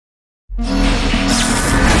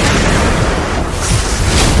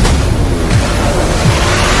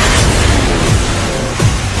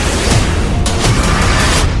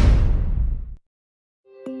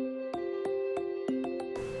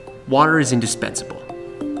Water is indispensable.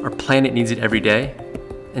 Our planet needs it every day,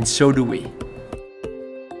 and so do we.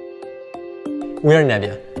 We are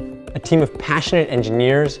Nebia, a team of passionate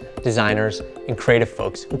engineers, designers, and creative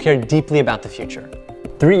folks who care deeply about the future.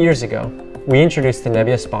 3 years ago, we introduced the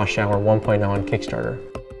Nebia Spa SHower 1.0 on Kickstarter.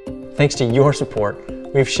 Thanks to your support,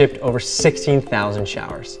 we've shipped over 16,000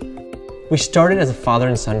 showers. We started as a father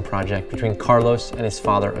and son project between Carlos and his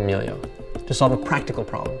father, Emilio, to solve a practical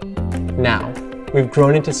problem. Now, we've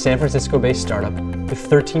grown into a San Francisco-based startup with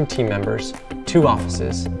 13 team members, 2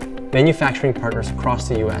 offices, manufacturing partners across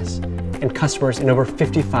the US, and customers in over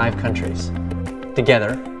 55 countries.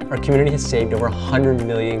 Together, our community has saved over 100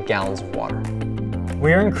 million gallons of water.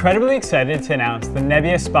 We are incredibly excited to announce the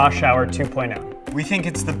Nebia Spa SHower 2.0. We think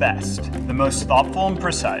it's the best, the most thoughtful and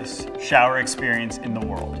precise shower experience in the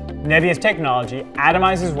world. Nebia's technology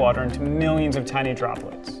atomizes water into millions of tiny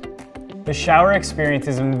droplets. The shower experience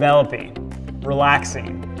is enveloping,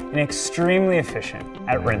 relaxing, and extremely efficient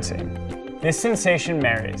at rinsing. This sensation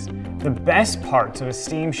marries the best parts of a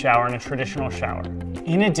steam shower and a traditional shower.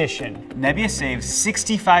 In addition, Nebia saves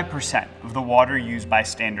 65% of the water used by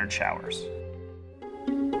standard showers.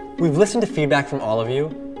 We've listened to feedback from all of you,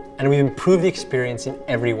 and we've improved the experience in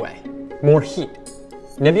every way. More heat.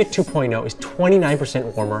 Nebia 2.0 is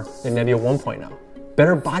 29% warmer than Nebia 1.0.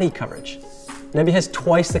 Better body coverage. Nebia has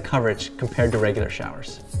twice the coverage compared to regular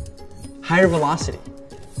showers. Higher velocity.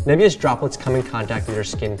 Nebia's droplets come in contact with your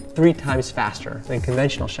skin 3 times faster than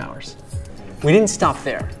conventional showers. We didn't stop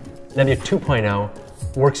there. Nebia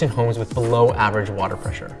 2.0 works in homes with below average water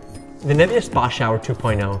pressure. The Nebia Spa SHower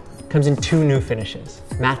 2.0 comes in 2 new finishes,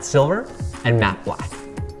 matte silver and matte black.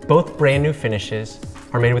 Both brand new finishes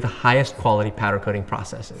are made with the highest quality powder coating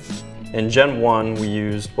processes. In Gen 1, we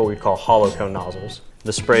used what we call hollow cone nozzles.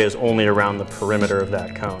 The spray is only around the perimeter of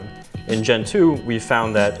that cone. In Gen 2, we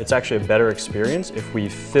found that it's actually a better experience if we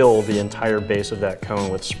fill the entire base of that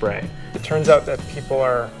cone with spray. It turns out that people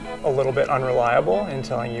are a little bit unreliable in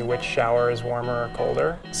telling you which shower is warmer or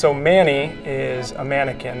colder. So Manny is a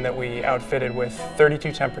mannequin that we outfitted with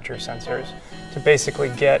 32 temperature sensors to basically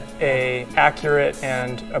get an accurate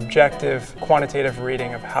and objective quantitative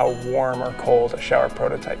reading of how warm or cold a shower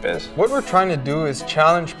prototype is. What we're trying to do is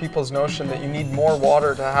challenge people's notion that you need more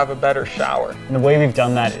water to have a better shower. and the way we've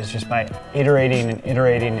done that is just by iterating and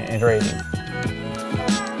iterating and iterating.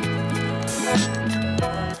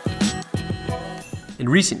 In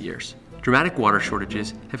recent years, dramatic water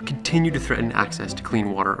shortages have continued to threaten access to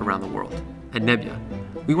clean water around the world. At Nebia,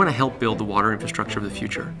 we want to help build the water infrastructure of the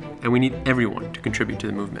future, and we need everyone to contribute to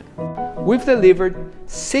the movement. We've delivered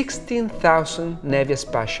 16,000 Nebia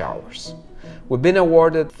Spa showers. We've been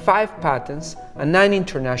awarded 5 patents and 9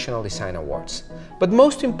 international design awards. But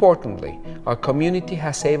most importantly, our community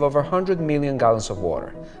has saved over 100 million gallons of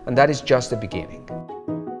water, and that is just the beginning.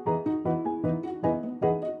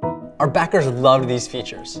 Our backers loved these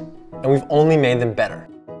features, and we've only made them better.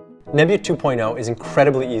 Nebia 2.0 is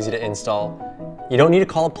incredibly easy to install. You don't need to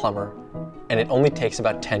call a plumber, and it only takes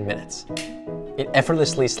about 10 minutes. It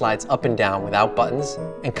effortlessly slides up and down without buttons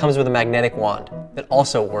and comes with a magnetic wand that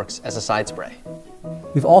also works as a side spray.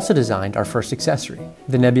 We've also designed our first accessory,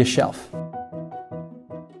 the Nebia Shelf.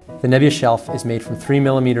 The Nebia Shelf is made from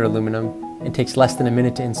 3mm aluminum and takes less than a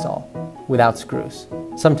minute to install, without screws.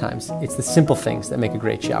 Sometimes it's the simple things that make a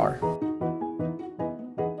great shower.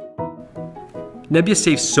 Nebia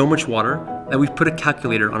saves so much water that we've put a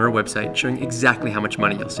calculator on our website showing exactly how much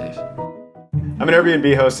money you'll save. I'm an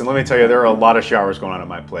Airbnb host, and let me tell you, there are a lot of showers going on at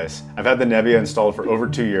my place. I've had the Nebia installed for over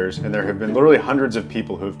 2 years, and there have been literally hundreds of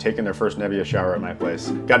people who have taken their first Nebia shower at my place.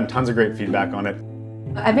 Gotten tons of great feedback on it.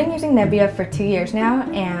 I've been using Nebia for 2 years now,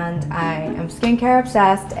 and I am skincare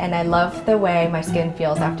obsessed, and I love the way my skin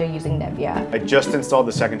feels after using Nebia. I just installed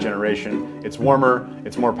the 2nd generation. It's warmer,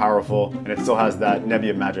 it's more powerful, and it still has that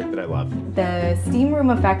Nebia magic that I love. The steam room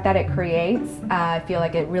effect that it creates, I feel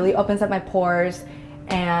like it really opens up my pores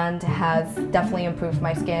and has definitely improved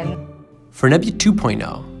my skin. For Nebia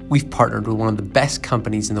 2.0, we've partnered with one of the best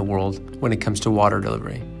companies in the world when it comes to water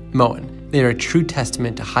delivery, Moen. They are a true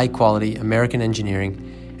testament to high-quality American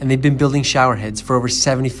engineering, and they've been building shower heads for over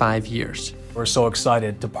 75 years. We're so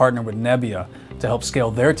excited to partner with Nebia to help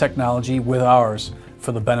scale their technology with ours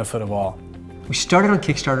for the benefit of all. We started on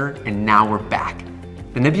Kickstarter, and now we're back.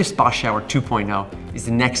 The Nebia Spa SHower 2.0 is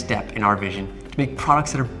the next step in our vision to make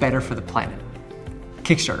products that are better for the planet.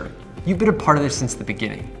 Kickstarter, you've been a part of this since the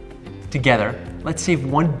beginning. Together, let's save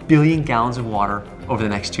 1 billion gallons of water over the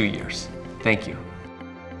next 2 years. Thank you.